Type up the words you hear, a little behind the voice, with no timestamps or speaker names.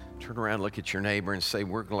Turn around, look at your neighbor, and say,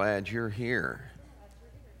 "We're glad you're here."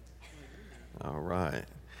 All right.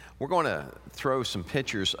 We're going to throw some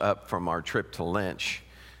pictures up from our trip to Lynch.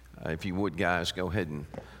 If you would, guys, go ahead and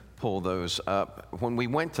pull those up. When we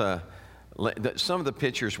went to, some of the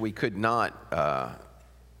pictures we could not,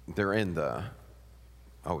 they're in the,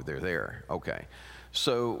 oh, they're there. Okay.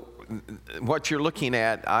 So what you're looking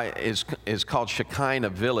at is called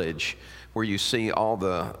Shekinah Village, where you see all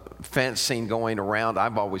the fencing going around.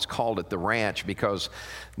 I've always called it the ranch because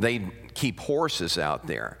they keep horses out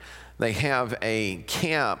there. They have a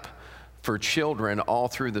camp for children all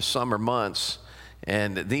through the summer months,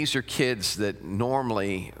 and these are kids that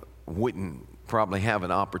normally wouldn't probably have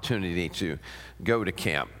an opportunity to go to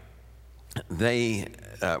camp.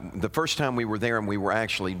 The first time we were there and we were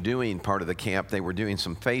actually doing part of the camp, they were doing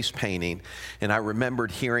some face painting, and I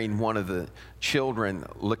remembered hearing one of the children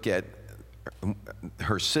look at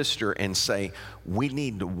her sister and say, "We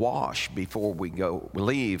need to wash before we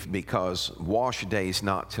leave because wash day's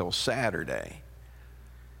not till Saturday."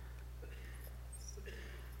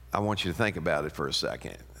 I want you to think about it for a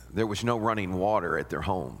second. There was no running water at their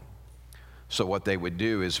home. So what they would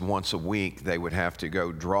do is once a week they would have to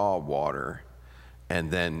go draw water and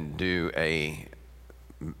then do a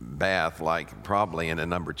bath, like probably in a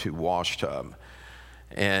number 2 wash tub.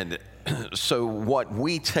 And so what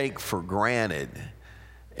we take for granted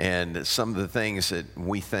and some of the things that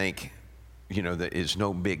we think, that is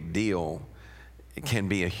no big deal, it can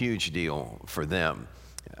be a huge deal for them.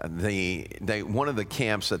 One of the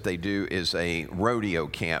camps that they do is a rodeo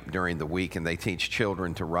camp during the week, and they teach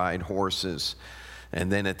children to ride horses.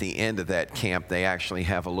 And then at the end of that camp, they actually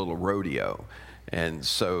have a little rodeo. And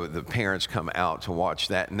so the parents come out to watch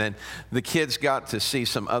that. And then the kids got to see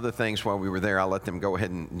some other things while we were there. I'll let them go ahead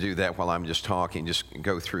and do that while I'm just talking. Just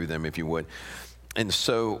go through them if you would. And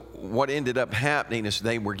so what ended up happening is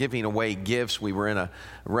they were giving away gifts. We were in a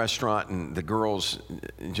restaurant, and the girls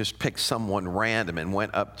just picked someone random and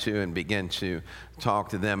went up to and began to talk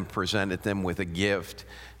to them, presented them with a gift.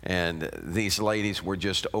 And these ladies were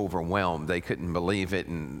just overwhelmed. They couldn't believe it,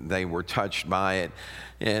 and they were touched by it.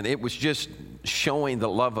 And it was just showing the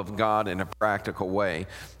love of God in a practical way.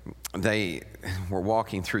 They were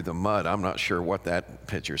walking through the mud. I'm not sure what that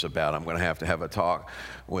picture's about. I'm going to have a talk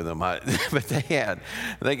with them. But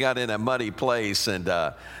they got in a muddy place, and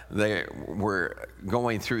they were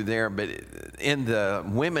going through there. But in the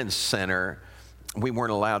women's center, we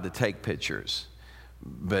weren't allowed to take pictures.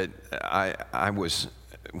 But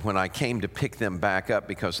when I came to pick them back up,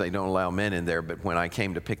 because they don't allow men in there, but when I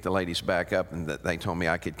came to pick the ladies back up and they told me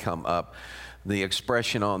I could come up, the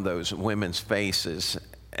expression on those women's faces,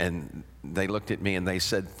 and they looked at me and they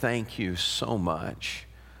said, "Thank you so much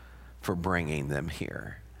for bringing them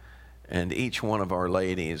here." And each one of our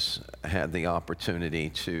ladies had the opportunity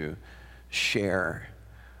to share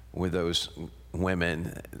with those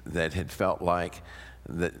women that had felt like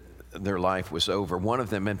that their life was over. One of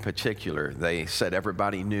them in particular, they said,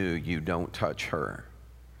 "Everybody knew you don't touch her."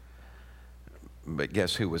 But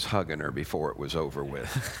guess who was hugging her before it was over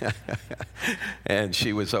with? And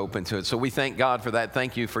she was open to it. So we thank God for that.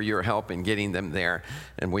 Thank you for your help in getting them there,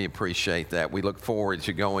 and we appreciate that. We look forward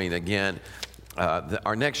to going again.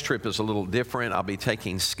 Our next trip is a little different. I'll be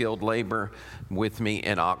taking skilled labor with me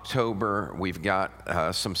in October. We've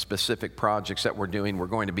got some specific projects that we're doing. We're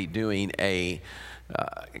going to be doing a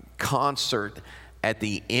concert at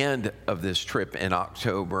the end of this trip in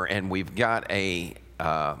October, and we've got a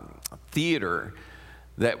theater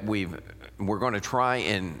that we're going to try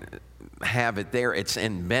and have it there. It's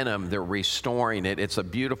in Benham. They're restoring it. It's a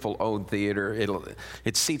beautiful old theater.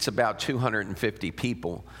 It seats about 250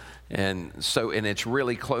 people. And it's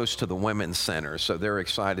really close to the Women's Center. So they're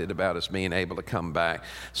excited about us being able to come back.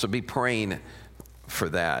 So be praying for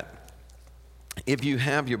that. If you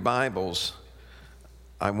have your Bibles,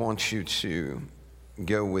 I want you to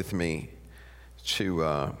go with me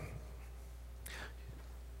to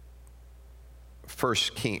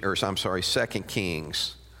 2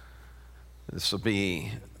 Kings. This will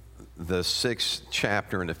be the 6th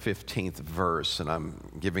chapter and the 15th verse, and I'm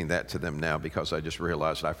giving that to them now because I just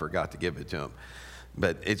realized I forgot to give it to them.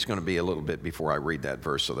 But it's going to be a little bit before I read that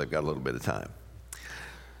verse, so they've got a little bit of time.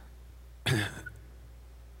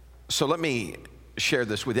 So let me share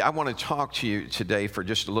this with you. I want to talk to you today for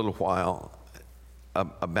just a little while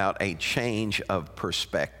about a change of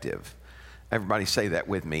perspective. Everybody say that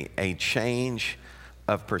with me, a change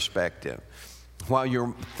of perspective. While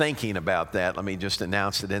you're thinking about that, let me just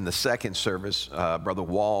announce that in the second service, Brother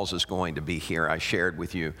Walls is going to be here. I shared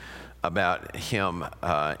with you about him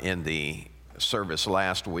in the service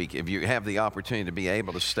last week. If you have the opportunity to be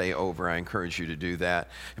able to stay over, I encourage you to do that.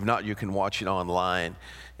 If not, you can watch it online.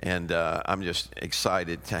 And I'm just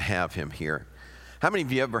excited to have him here. How many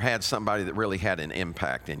of you ever had somebody that really had an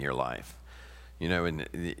impact in your life? You know, and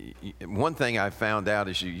one thing I found out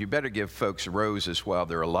is you better give folks roses while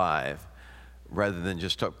they're alive rather than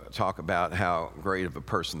just talk about how great of a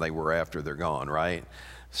person they were after they're gone, right?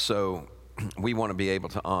 So we want to be able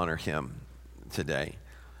to honor him today.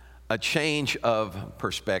 A change of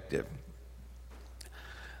perspective.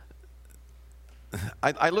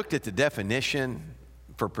 I looked at the definition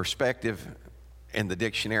for perspective in the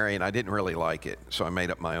dictionary, and I didn't really like it, so I made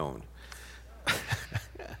up my own.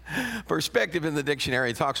 Perspective in the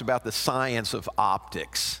dictionary talks about the science of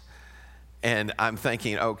optics. And I'm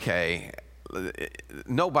thinking, okay,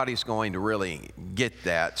 nobody's going to really get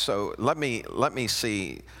that, so let me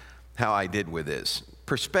see how I did with this.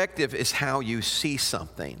 Perspective is how you see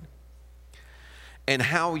something. And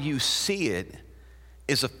how you see it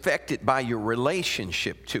is affected by your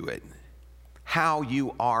relationship to it, how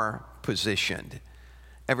you are positioned.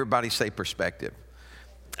 Everybody say perspective.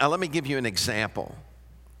 Now, let me give you an example.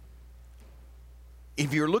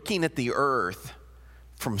 If you're looking at the earth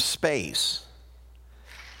from space,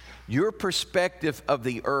 your perspective of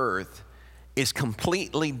the earth is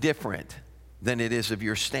completely different than it is if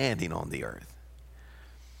you're standing on the earth.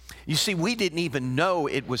 You see, we didn't even know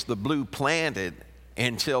it was the blue planet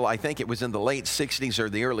until I think it was in the late 60s or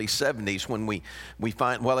the early 70s when we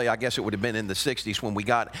find, well, I guess it would have been in the 60s when we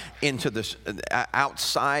got into this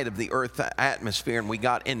outside of the Earth atmosphere and we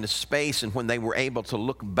got into space, and when they were able to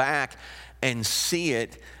look back and see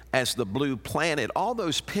it as the blue planet. All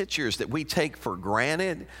those pictures that we take for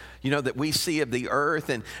granted, you know, that we see of the earth,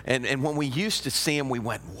 and when we used to see them, we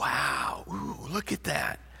went, wow, ooh, look at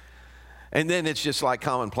that. And then it's just like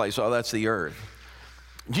commonplace, oh, that's the earth.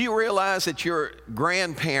 Do you realize that your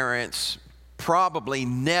grandparents probably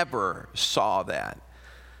never saw that?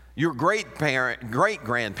 Your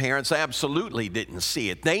great-grandparents absolutely didn't see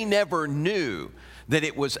it. They never knew that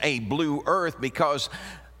it was a blue earth because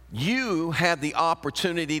you had the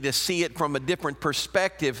opportunity to see it from a different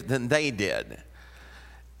perspective than they did.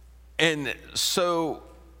 And so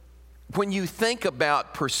when you think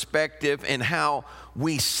about perspective and how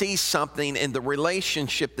we see something and the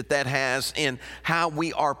relationship that that has and how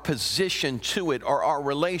we are positioned to it or our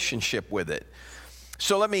relationship with it.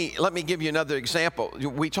 So let me give you another example.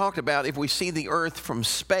 We talked about if we see the earth from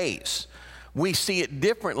space, we see it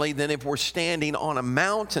differently than if we're standing on a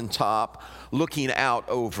mountaintop looking out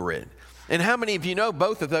over it. And how many of you know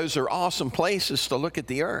both of those are awesome places to look at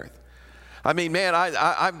the earth? I mean, man,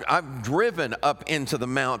 I've driven up into the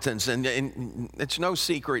mountains, and it's no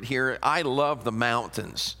secret here, I love the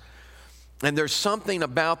mountains. And there's something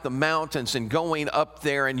about the mountains and going up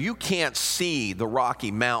there, and you can't see the Rocky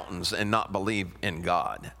Mountains and not believe in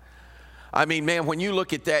God. I mean, man, when you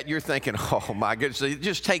look at that, you're thinking, oh my goodness, it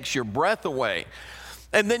just takes your breath away.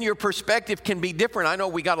 And then your perspective can be different. I know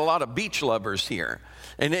we got a lot of beach lovers here,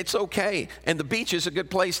 and it's okay. And the beach is a good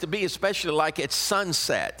place to be, especially like at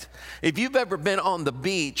sunset. If you've ever been on the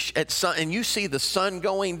beach at sun and you see the sun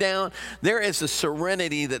going down, there is a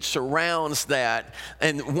serenity that surrounds that.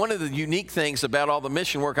 And one of the unique things about all the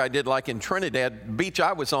mission work I did, like in Trinidad, the beach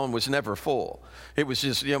I was on was never full. It was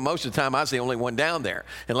just, you know, most of the time I was the only one down there,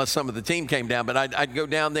 unless some of the team came down. But I'd go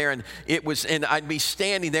down there, and I'd be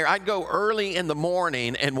standing there. I'd go early in the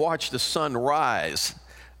morning and watch the sun rise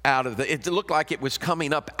out of it looked like it was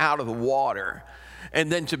coming up out of the water.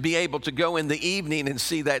 And then to be able to go in the evening and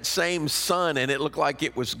see that same sun, and it looked like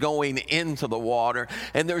it was going into the water.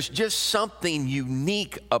 And there's just something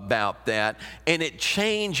unique about that, and it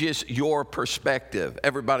changes your perspective.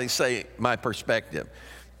 Everybody say, my perspective.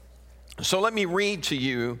 So let me read to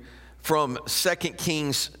you from 2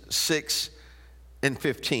 Kings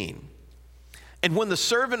 6:15. And when the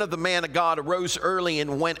servant of the man of God arose early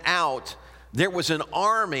and went out, there was an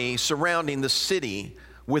army surrounding the city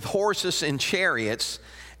with horses and chariots.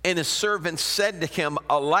 And his servant said to him,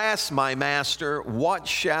 alas, my master, what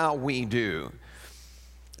shall we do?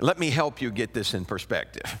 Let me help you get this in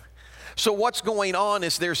perspective. So what's going on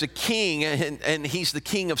is there's a king, and he's the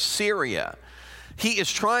king of Syria. He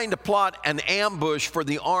is trying to plot an ambush for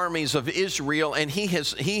the armies of Israel, and he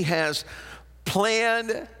has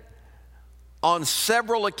planned on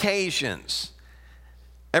several occasions.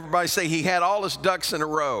 Everybody say he had all his ducks in a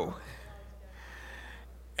row.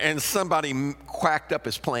 And somebody quacked up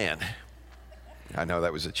his plan. I know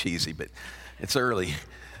that was a cheesy, but it's early.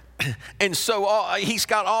 And so he's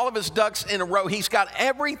got all of his ducks in a row. He's got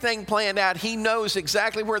everything planned out. He knows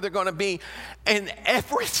exactly where they're going to be. And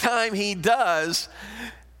every time he does,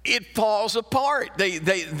 it falls apart.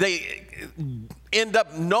 They end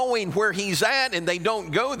up knowing where he's at, and they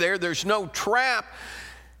don't go there. There's no trap.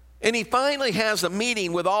 And he finally has a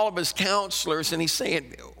meeting with all of his counselors, and he's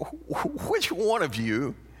saying, which one of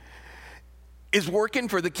you is working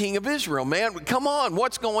for the king of Israel, man? Come on,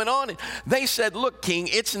 what's going on? And they said, look, king,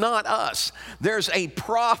 it's not us. There's a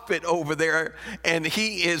prophet over there, and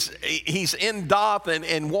he's in Dothan,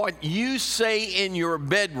 and what you say in your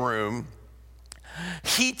bedroom,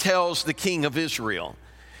 he tells the king of Israel.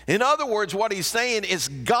 In other words, what he's saying is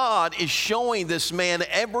God is showing this man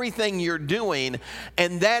everything you're doing,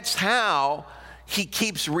 and that's how he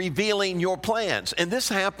keeps revealing your plans. And this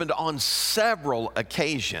happened on several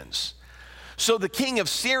occasions. So the king of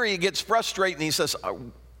Syria gets frustrated, and he says,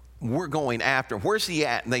 we're going after him. Where's he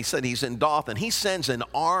at? And they said he's in Dothan. He sends an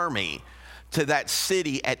army to that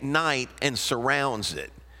city at night and surrounds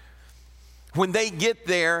it. When they get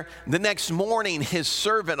there, the next morning, his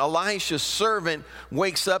servant, Elisha's servant,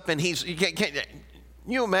 wakes up, and can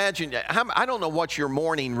you imagine? I don't know what your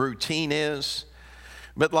morning routine is,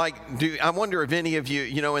 but I wonder if any of you,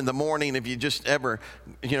 in the morning, if you just ever,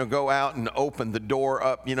 go out and open the door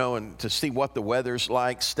up, and to see what the weather's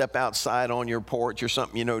like, step outside on your porch or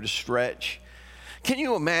something, to stretch. Can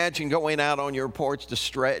you imagine going out on your porch to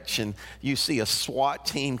stretch and you see a SWAT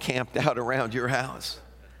team camped out around your house?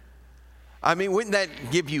 I mean, wouldn't that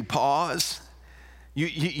give you pause?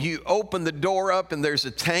 You open the door up and there's a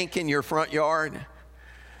tank in your front yard.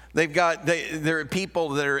 There are people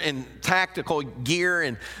that are in tactical gear,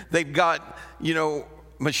 and they've got,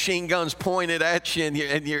 machine guns pointed at you,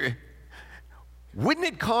 and you're, wouldn't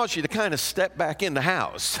it cause you to kind of step back in the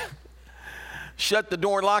house? Shut the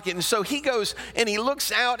door and lock it. And so he goes and he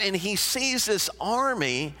looks out and he sees this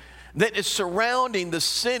army that is surrounding the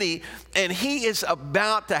city, and he is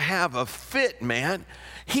about to have a fit, man.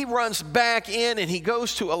 He runs back in and he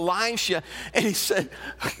goes to Elisha and he said,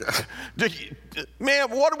 man,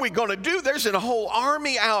 what are we going to do? There's a whole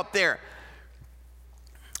army out there.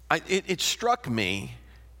 It struck me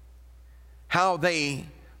how they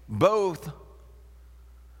both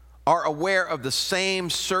are aware of the same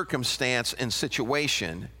circumstance and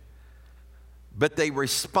situation, but they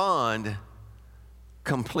respond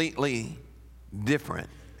completely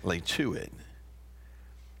differently to it.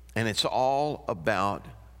 And it's all about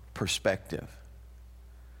perspective.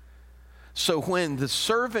 So when the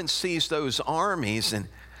servant sees those armies and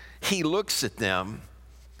he looks at them,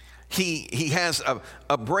 he has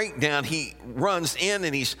a breakdown. He runs in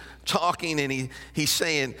and he's talking and he's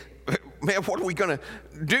saying, man, what are we going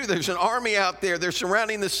to do? There's an army out there. They're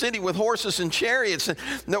surrounding the city with horses and chariots.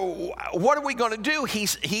 No, what are we going to do?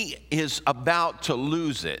 He is about to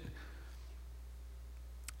lose it.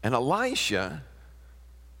 And Elisha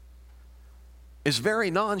is very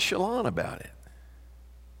nonchalant about it.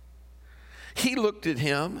 He looked at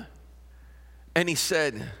him and he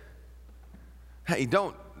said, hey,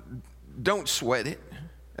 don't sweat it.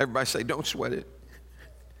 Everybody say, don't sweat it.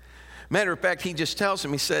 Matter of fact, he just tells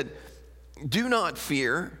him, he said, do not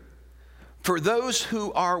fear, for those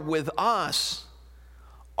who are with us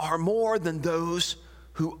are more than those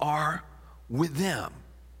who are with them.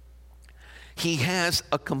 He has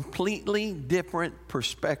a completely different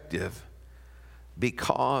perspective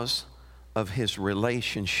because of his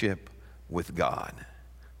relationship with God.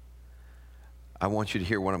 I want you to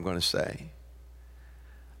hear what I'm going to say.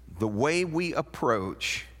 The way we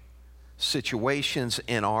approach situations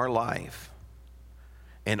in our life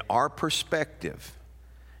and our perspective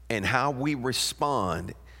and how we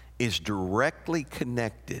respond is directly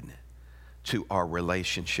connected to our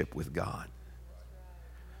relationship with God.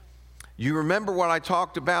 You remember what I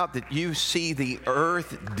talked about, that you see the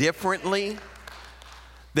earth differently?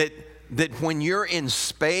 That when you're in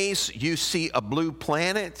space, you see a blue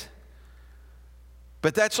planet,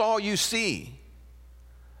 but that's all you see.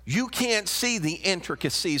 You can't see the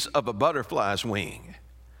intricacies of a butterfly's wing.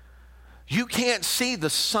 You can't see the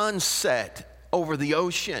sunset over the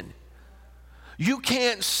ocean. You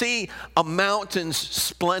can't see a mountain's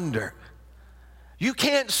splendor. You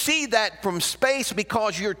can't see that from space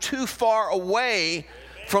because you're too far away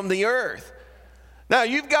from the earth. Now,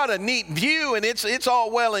 you've got a neat view, and it's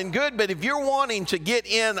all well and good, but if you're wanting to get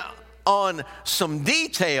in on some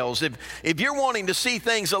details, if you're wanting to see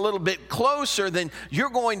things a little bit closer, then you're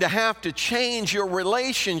going to have to change your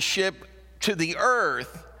relationship to the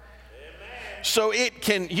earth. so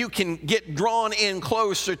you can get drawn in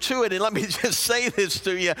closer to it. And let me just say this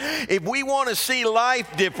to you. If we want to see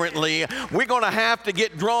life differently, we're going to have to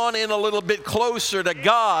get drawn in a little bit closer to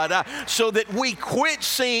God so that we quit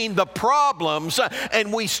seeing the problems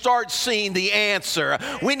and we start seeing the answer.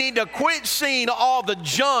 We need to quit seeing all the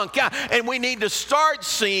junk and we need to start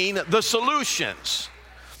seeing the solutions.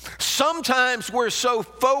 Sometimes we're so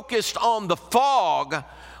focused on the fog,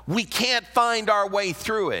 we can't find our way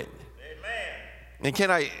through it. And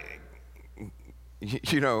can I,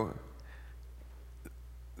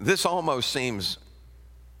 this almost seems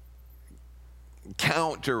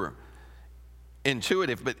counterintuitive,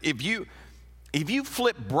 but if you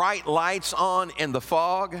flip bright lights on in the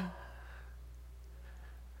fog,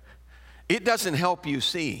 it doesn't help you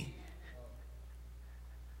see.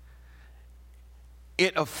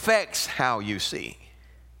 It affects how you see.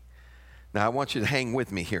 Now, I want you to hang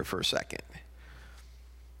with me here for a second.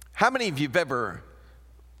 How many of you have ever,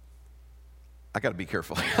 I got to be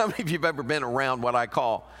careful. How many of you have ever been around what I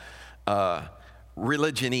call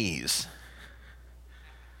religionese?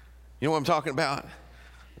 You know what I'm talking about?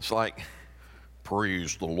 It's like,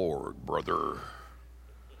 praise the Lord, brother.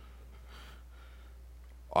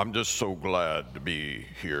 I'm just so glad to be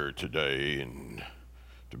here today and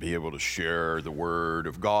to be able to share the word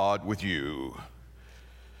of God with you.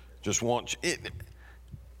 Just want it.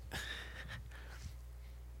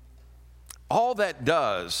 All that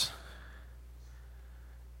does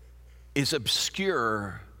is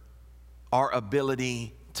obscure our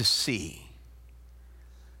ability to see.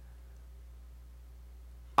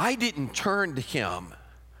 I didn't turn to him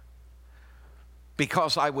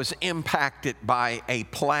because I was impacted by a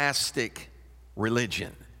plastic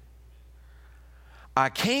religion. I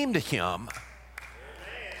came to him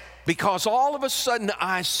because all of a sudden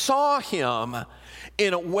I saw him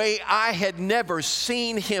in a way I had never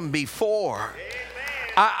seen him before.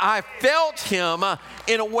 I felt him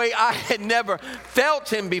in a way I had never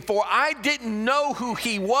felt him before. I didn't know who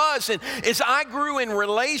he was. And as I grew in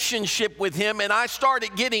relationship with him and I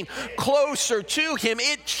started getting closer to him,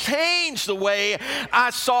 it changed the way I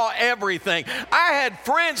saw everything. I had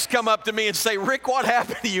friends come up to me and say, Rick, what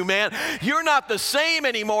happened to you, man? You're not the same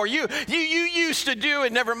anymore. You used to do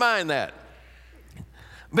it. Never mind that.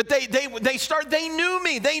 But they knew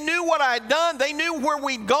me. They knew what I had done. They knew where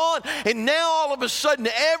we'd gone. And now all of a sudden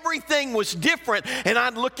everything was different. And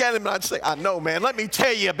I'd look at him and I'd say, I know, man, let me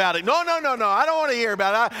tell you about it. No, I don't want to hear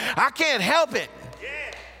about it. I can't help it.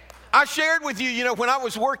 I shared with you, when I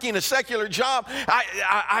was working a secular job,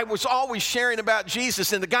 I was always sharing about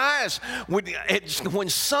Jesus. And the guys, when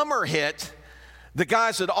summer hit, the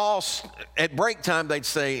guys at break time, they'd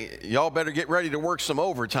say, y'all better get ready to work some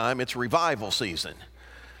overtime. It's revival season.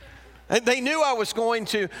 And they knew I was going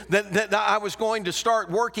to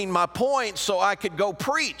start working my point so I could go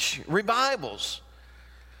preach revivals.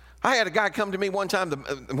 I had a guy come to me one time,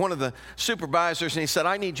 one of the supervisors, and he said,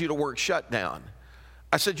 I need you to work shutdown.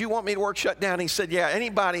 I said, you want me to work shutdown? He said, yeah,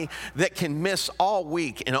 anybody that can miss all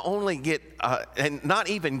week and only get, and not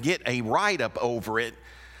even get a write-up over it,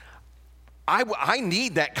 I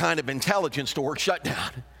need that kind of intelligence to work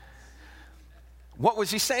shutdown. What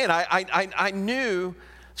was he saying? I knew.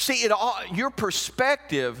 See, your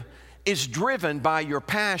perspective is driven by your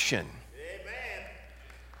passion. Amen.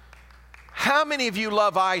 How many of you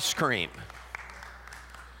love ice cream?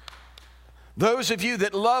 Those of you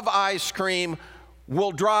that love ice cream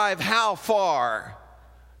will drive how far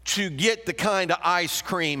to get the kind of ice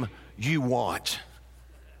cream you want?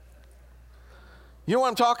 You know what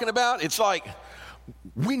I'm talking about? It's like,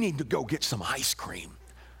 we need to go get some ice cream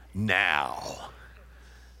now.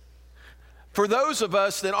 For those of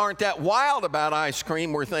us that aren't that wild about ice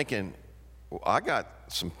cream, we're thinking, well, I got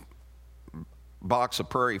some box of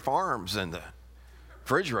Prairie Farms in the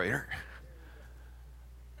refrigerator.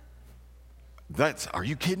 Are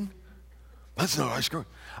you kidding? That's not ice cream.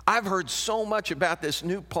 I've heard so much about this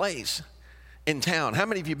new place in town. How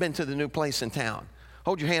many of you have been to the new place in town?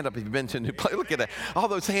 Hold your hand up if you've been to a new place. Look at that. All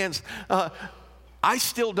those hands. I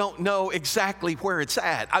still don't know exactly where it's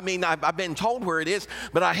at. I mean, I've been told where it is,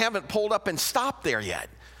 but I haven't pulled up and stopped there yet.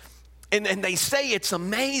 And they say it's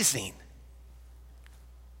amazing.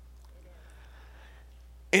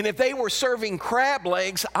 And if they were serving crab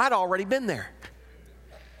legs, I'd already been there.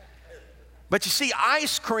 But you see,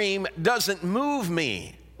 ice cream doesn't move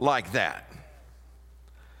me like that.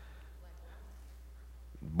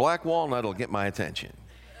 Black walnut will get my attention.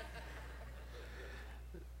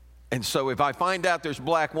 And so if I find out there's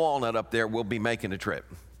black walnut up there, we'll be making a trip.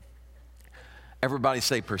 Everybody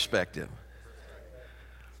say perspective.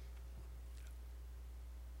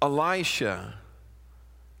 Elisha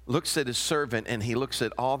looks at his servant and he looks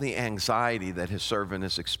at all the anxiety that his servant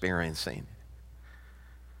is experiencing.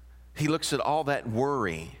 He looks at all that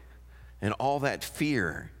worry and all that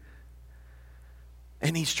fear,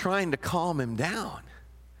 and he's trying to calm him down.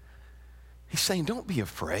 He's saying, don't be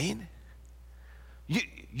afraid.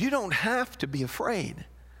 You don't have to be afraid.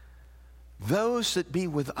 Those that be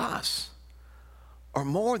with us are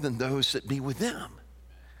more than those that be with them.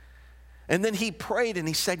 And then he prayed and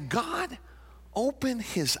he said, God, open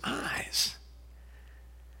his eyes.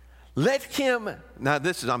 Let him, now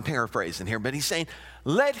this is, I'm paraphrasing here, but he's saying,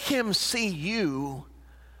 let him see you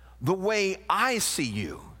the way I see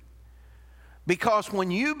you. Because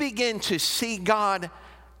when you begin to see God,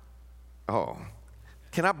 oh,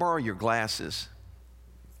 can I borrow your glasses?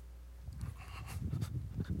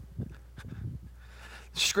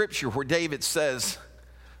 Scripture where David says,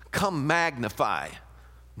 come magnify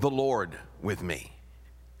the Lord with me.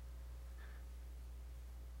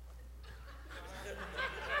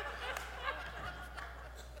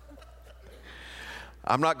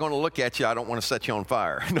 I'm not going to look at you. I don't want to set you on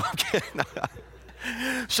fire. No, I'm kidding.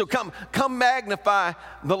 So come magnify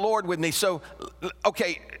the Lord with me. So,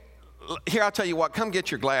 okay, here, I'll tell you what. Come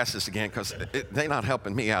get your glasses again, because they're not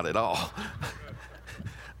helping me out at all.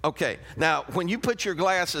 Okay, now, when you put your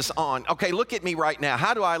glasses on, okay, look at me right now.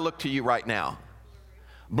 How do I look to you right now?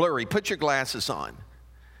 Blurry. Put your glasses on.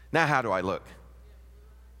 Now, how do I look?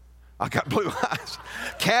 I got blue eyes.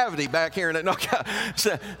 Cavity back here. No,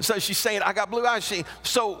 so she's saying, I got blue eyes.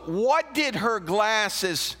 So what did her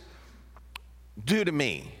glasses do to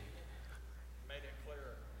me? Made it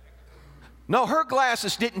clearer. No, her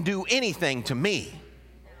glasses didn't do anything to me.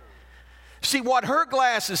 See, what her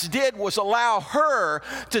glasses did was allow her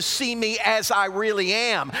to see me as I really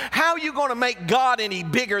am. How are you going to make God any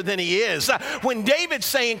bigger than he is? When David's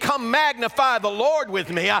saying, come magnify the Lord with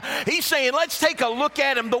me, he's saying, let's take a look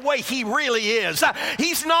at him the way he really is.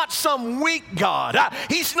 He's not some weak God.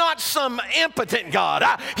 He's not some impotent God.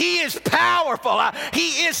 He is powerful.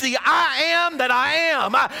 He is the I am that I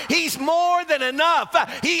am. He's more than enough.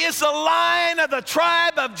 He is the Lion of the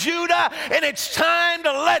tribe of Judah, and it's time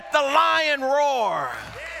to let the lion roar.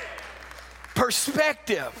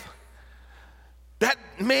 Perspective. That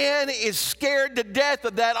man is scared to death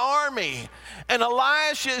of that army. And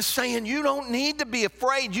Elisha is saying, you don't need to be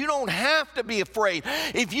afraid. You don't have to be afraid.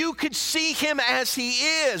 If you could see him as he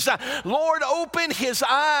is, Lord, open his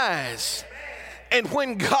eyes. And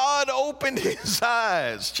when God opened his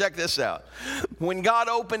eyes, check this out. When God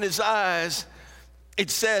opened his eyes, it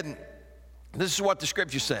said, this is what the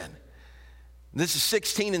scripture said. This is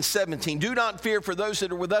 16 and 17. Do not fear, for those that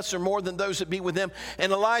are with us are more than those that be with them.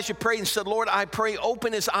 And Elijah prayed and said, Lord, I pray,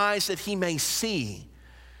 open his eyes that he may see.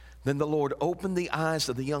 Then the Lord opened the eyes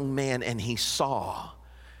of the young man, and he saw.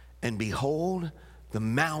 And behold, the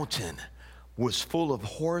mountain was full of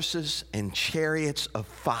horses and chariots of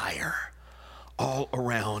fire all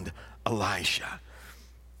around Elisha.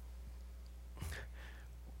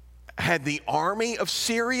 Had the army of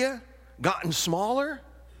Syria gotten smaller?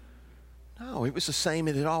 No, it was the same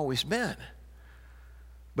it had always been.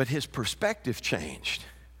 But his perspective changed,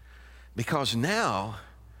 because now,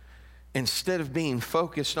 instead of being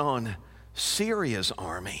focused on Syria's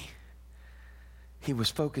army, he was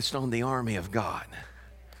focused on the army of God.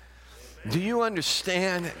 Do you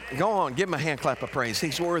understand? Go on, give him a hand clap of praise.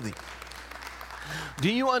 He's worthy.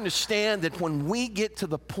 Do you understand that when we get to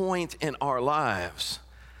the point in our lives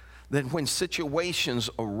that when situations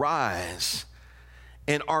arise,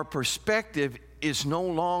 and our perspective is no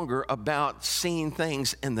longer about seeing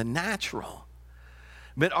things in the natural,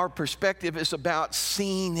 but our perspective is about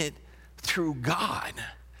seeing it through God.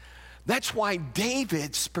 That's why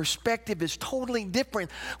David's perspective is totally different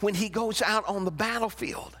when he goes out on the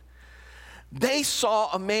battlefield. They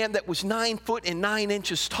saw a man that was 9 foot and 9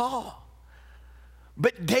 inches tall.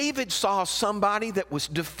 But David saw somebody that was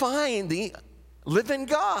defying the living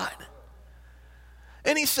God.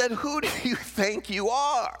 And he said, who do you think you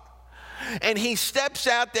are? And he steps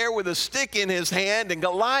out there with a stick in his hand, and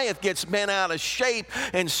Goliath gets bent out of shape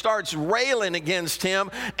and starts railing against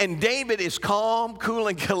him. And David is calm, cool,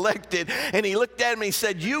 and collected. And he looked at him and he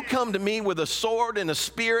said, you come to me with a sword and a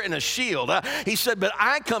spear and a shield. He said, but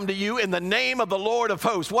I come to you in the name of the Lord of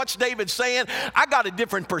hosts. What's David saying? I got a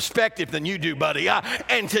different perspective than you do, buddy.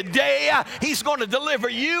 And today he's going to deliver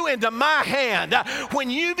you into my hand.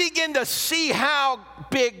 When you begin to see how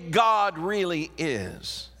big God really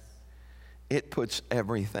is, it puts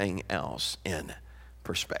everything else in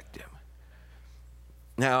perspective.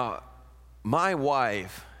 Now, my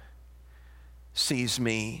wife sees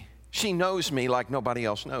me. She knows me like nobody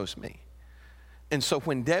else knows me. And so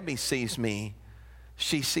when Debbie sees me,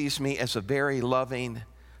 she sees me as a very loving,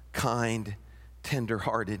 kind,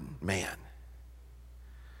 tender-hearted man.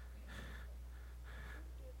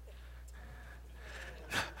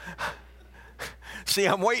 See,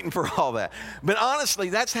 I'm waiting for all that. But honestly,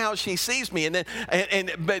 that's how she sees me.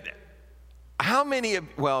 But how many of,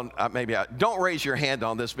 don't raise your hand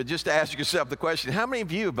on this, but just ask yourself the question, how many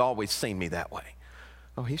of you have always seen me that way?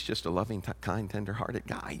 Oh, he's just a loving, kind, tender-hearted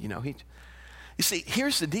guy. You see,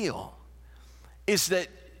 here's the deal, is that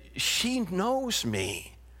she knows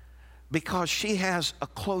me because she has a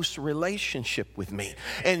close relationship with me.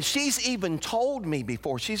 And she's even told me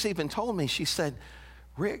before, she said,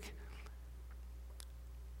 Rick,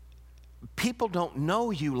 people don't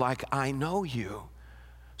know you like I know you.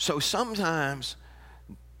 So sometimes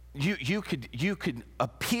you could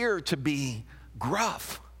appear to be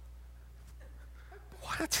gruff.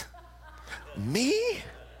 What? Me?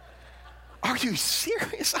 Are you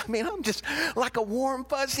serious? I mean, I'm just like a warm,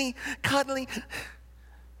 fuzzy, cuddly.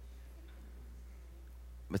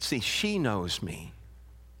 But see, she knows me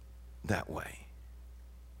that way.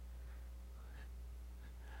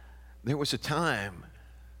 There was a time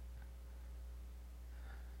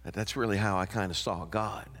that's really how I kind of saw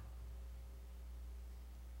God.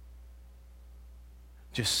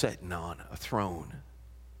 Just sitting on a throne,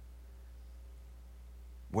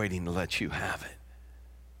 waiting to let you have it.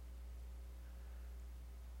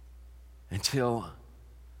 Until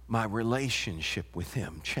my relationship with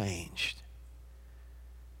him changed.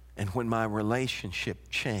 And when my relationship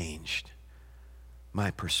changed, my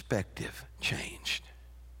perspective changed.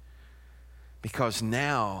 Because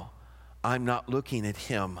now I'm not looking at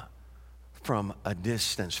him from a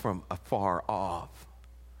distance, from afar off.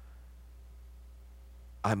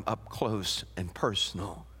 I'm up close and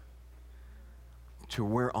personal to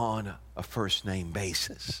we're on a first name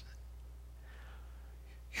basis.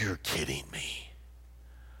 You're kidding me.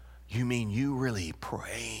 You mean you really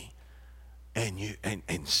pray and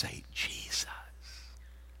say Jesus?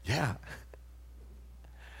 Yeah.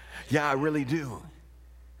 Yeah, I really do.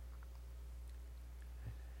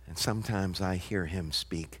 And sometimes I hear him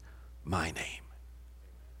speak my name.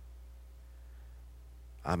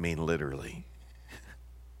 I mean, literally.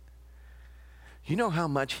 You know how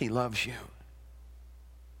much he loves you?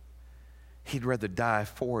 He'd rather die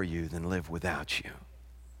for you than live without you.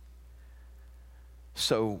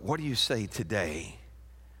 So what do you say today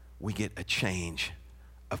we get a change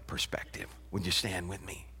of perspective? Would you stand with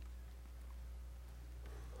me?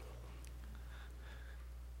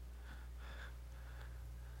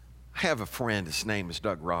 I have a friend, his name is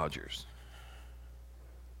Doug Rogers.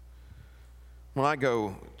 When I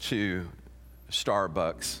go to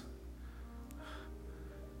Starbucks,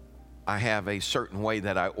 I have a certain way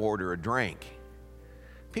that I order a drink.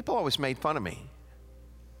 People always made fun of me.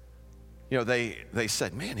 You know, they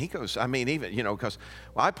said, man, he goes, I mean, even, you know, because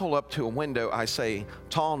I pull up to a window, I say,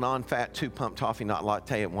 tall, non-fat, 2-pump toffee, not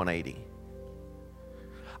latte at 180.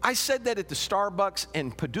 I said that at the Starbucks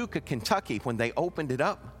in Paducah, Kentucky, when they opened it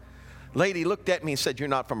up. Lady looked at me and said, you're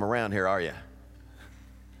not from around here, are you?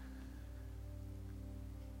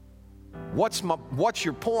 What's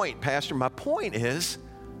your point, Pastor? My point is,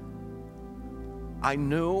 I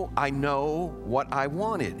know what I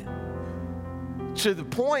wanted. To the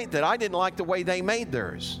point that I didn't like the way they made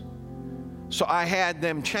theirs. So I had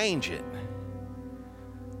them change it.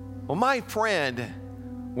 Well, my friend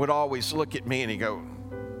would always look at me and he'd go,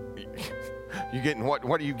 you getting what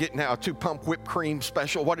are you getting now? A 2-pump whipped cream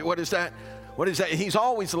special? What is that? What is that? He's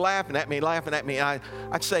always laughing at me.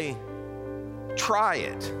 I'd say, try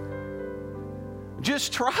it.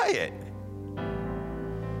 Just try it.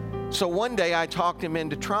 So one day I talked him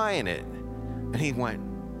into trying it. And he went,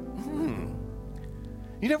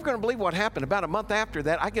 You're never going to believe what happened. About a month after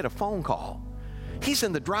that, I get a phone call. He's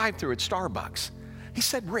in the drive-thru at Starbucks. He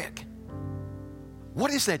said, Rick,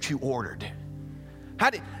 what is that you ordered?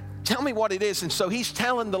 Tell me what it is. And so he's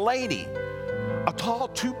telling the lady, a tall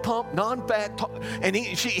 2-pump, non-fat, and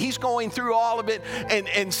he's going through all of it.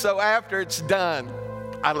 And so after it's done,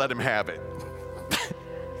 I let him have it.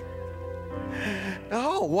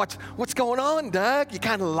 Oh, what's going on, Doug? You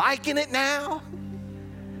kind of liking it now?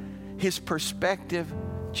 His perspective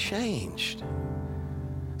changed.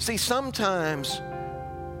 See, sometimes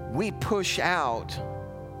we push out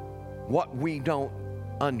what we don't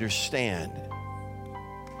understand.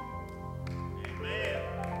 Amen.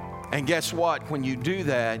 And guess what? When you do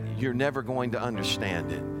that, you're never going to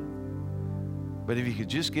understand it. But if you could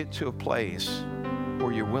just get to a place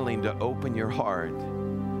where you're willing to open your heart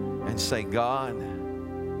and say, God,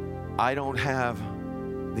 I don't have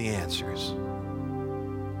the answers.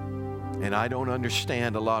 And I don't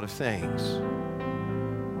understand a lot of things.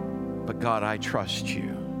 God, I trust you.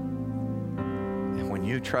 And when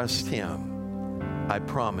you trust him, I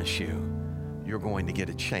promise you, you're going to get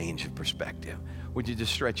a change of perspective. Would you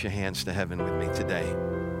just stretch your hands to heaven with me today?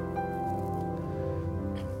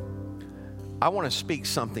 I want to speak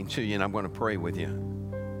something to you, and I'm going to pray with you.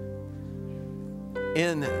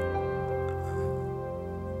 In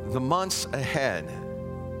the months ahead,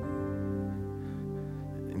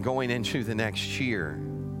 and going into the next year,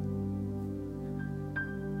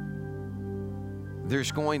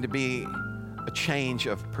 there's going to be a change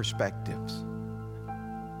of perspectives.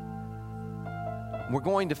 We're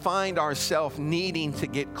going to find ourselves needing to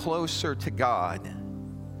get closer to God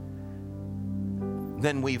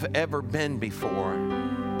than we've ever been before.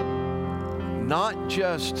 Not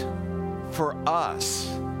just for us,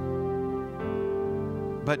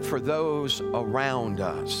 but for those around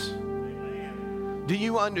us. Do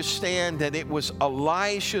you understand that it was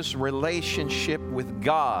Elisha's relationship with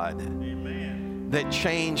God that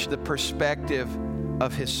changed the perspective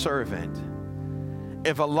of his servant?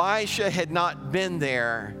 If Elisha had not been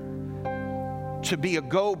there to be a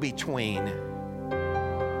go-between,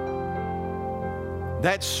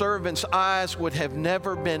 that servant's eyes would have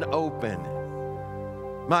never been open.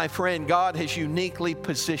 My friend, God has uniquely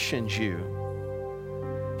positioned you.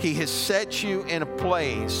 He has set you in a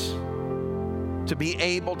place to be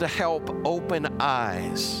able to help open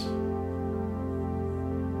eyes.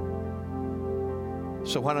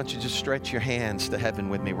 So why don't you just stretch your hands to heaven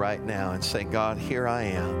with me right now and say, God, here I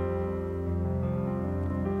am.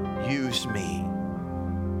 Use me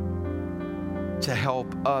to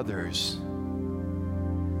help others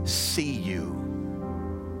see you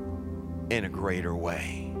in a greater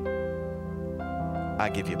way. I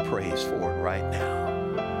give you praise for it right now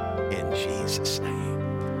in Jesus'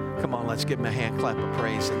 name. Come on, let's give him a hand clap of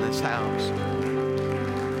praise in this house.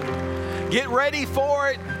 Get ready for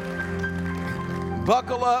it.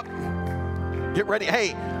 Buckle up. Get ready.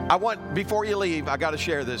 Hey, before you leave, I got to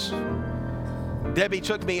share this. Debbie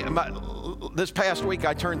took me, this past week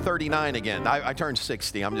I turned 39 again. I turned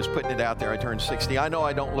 60. I'm just putting it out there. I turned 60. I know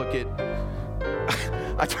I don't look it.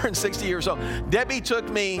 I turned 60 years old. Debbie took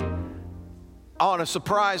me on a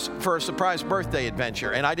surprise birthday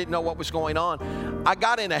adventure, and I didn't know what was going on. I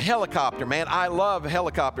got in a helicopter, man. I love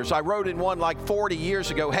helicopters. I rode in one like 40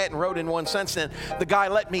 years ago, hadn't rode in one since then. The guy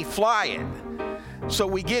let me fly it. So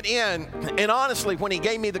we get in, and honestly, when he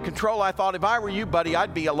gave me the control, I thought if I were you, buddy,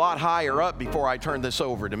 I'd be a lot higher up before I turned this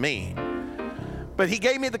over to me. But he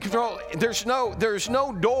gave me the control. There's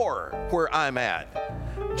no door where I'm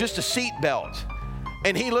at, just a seat belt.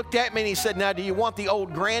 And he looked at me and he said, now, do you want the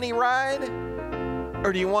old granny ride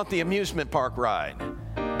or do you want the amusement park ride?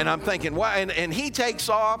 And I'm thinking, why? And he takes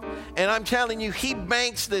off, and I'm telling you, he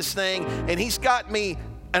banks this thing, and he's got me,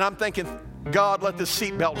 and I'm thinking, God, let the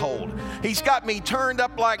seatbelt hold. He's got me turned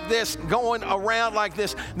up like this, going around like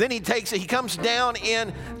this. Then he comes down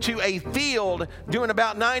into a field doing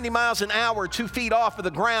about 90 miles an hour, 2 feet off of the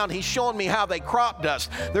ground. He's showing me how they crop dust.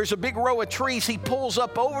 There's a big row of trees. He pulls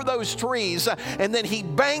up over those trees, and then he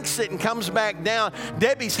banks it and comes back down.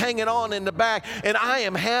 Debbie's hanging on in the back, and I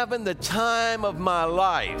am having the time of my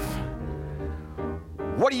life.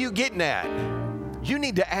 What are you getting at? You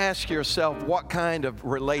need to ask yourself what kind of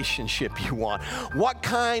relationship you want. What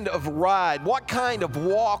kind of ride, what kind of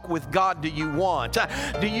walk with God do you want?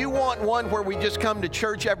 Do you want one where we just come to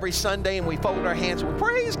church every Sunday and we fold our hands and we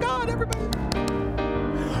praise God, everybody?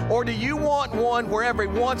 Or do you want one where every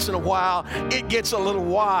once in a while it gets a little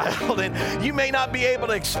wild and you may not be able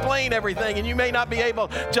to explain everything and you may not be able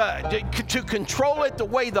to control it the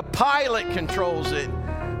way the pilot controls it,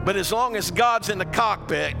 but as long as God's in the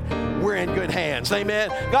cockpit, we're in good hands. Amen.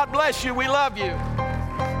 God bless you. We love you.